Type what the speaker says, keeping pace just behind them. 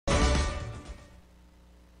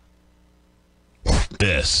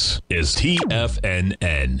This is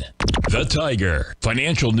TFNN, the Tiger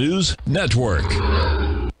Financial News Network.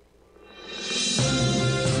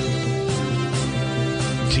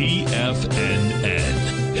 TFNN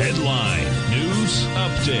Headline News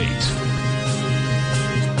Update.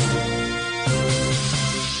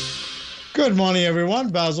 Good morning, everyone.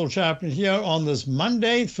 Basil Chapman here on this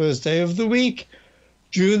Monday, first day of the week,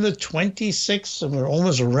 June the 26th, and we're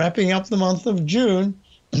almost wrapping up the month of June.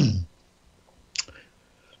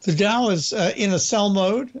 The Dow is in a sell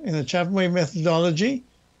mode in the Chapman Wave methodology.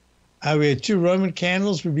 We had two Roman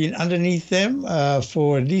candles. We've been underneath them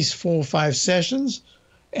for at least 4 or 5 sessions.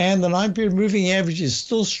 And the 9-period moving average is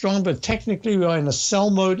still strong, but technically we are in a sell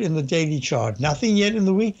mode in the daily chart. Nothing yet in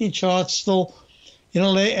the weekly chart, still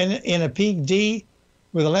in a peak D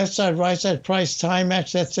with a left side, right side price time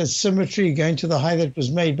match. That's that symmetry going to the high that was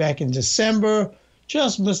made back in December.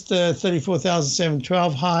 Just missed the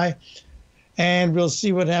 34,712 high. And we'll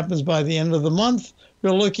see what happens by the end of the month.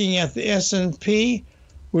 We're looking at the S&P,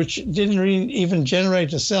 which didn't really even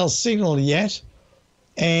generate a sell signal yet.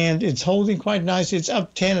 And it's holding quite nicely. It's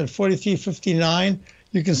up 10 at 43.59.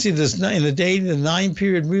 You can see this in the daily, the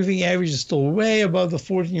 9-period moving average is still way above the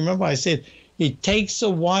 14. Remember I said it takes a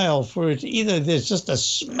while for it to either there's just a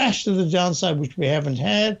smash to the downside, which we haven't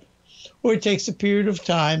had, or it takes a period of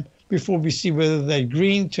time before we see whether that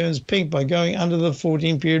green turns pink by going under the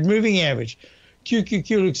 14-period moving average.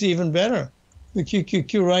 QQQ looks even better. The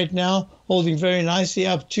QQQ right now holding very nicely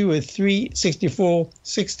up to a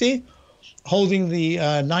 364.60, holding the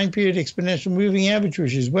 9-period exponential moving average,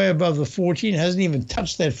 which is way above the 14, hasn't even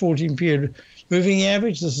touched that 14-period moving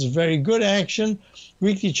average. This is very good action.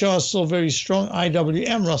 Weekly chart still very strong.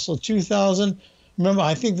 IWM, Russell 2000. Remember,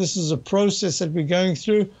 I think this is a process that we're going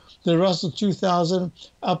through. The Russell 2000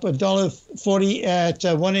 up $1.40 at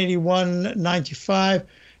 181.95.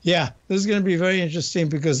 Yeah, this is going to be very interesting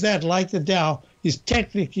because that, like the Dow, is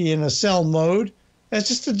technically in a sell mode. That's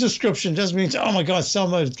just a description. It doesn't mean, oh my God, sell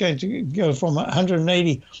mode is going to go from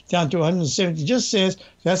 180 down to 170. It just says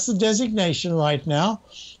that's the designation right now.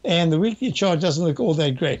 And the weekly chart doesn't look all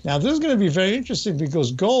that great. Now, this is going to be very interesting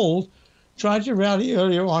because gold tried to rally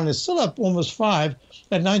earlier on. It's still up almost 5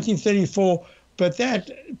 at 1934. But that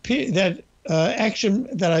action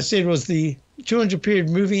that I said was the 200-period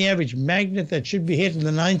moving average magnet that should be hit in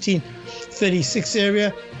the 1936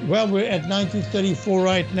 area. Well, we're at 1934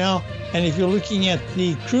 right now. And if you're looking at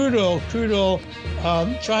the crude oil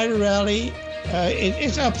tried to rally.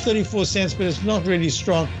 It's up 34 cents, but it's not really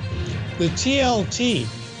strong. The TLT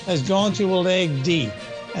has gone to a leg D.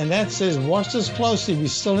 And that says, watch this closely. We're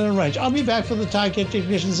still in a range. I'll be back for the Tiger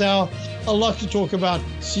Technicians Hour. A lot to talk about.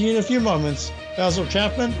 See you in a few moments. Basil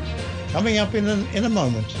Chapman coming up in a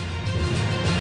moment.